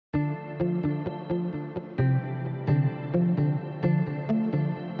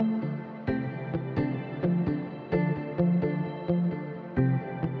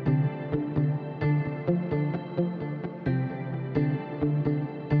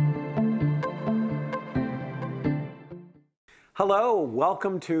Hello,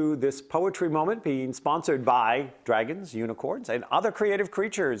 welcome to this poetry moment being sponsored by Dragons, Unicorns, and Other Creative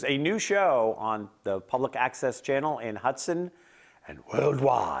Creatures, a new show on the public access channel in Hudson and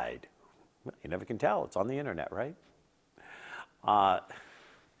worldwide. You never can tell, it's on the internet, right?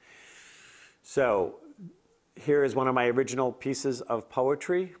 So here is one of my original pieces of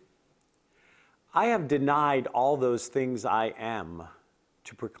poetry. I have denied all those things I am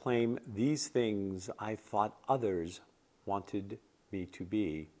to proclaim these things I thought others wanted me to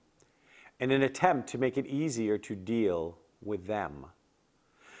be, in an attempt to make it easier to deal with them.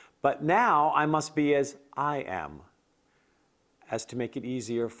 But now I must be as I am, as to make it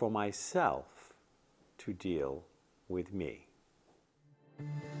easier for myself to deal with me.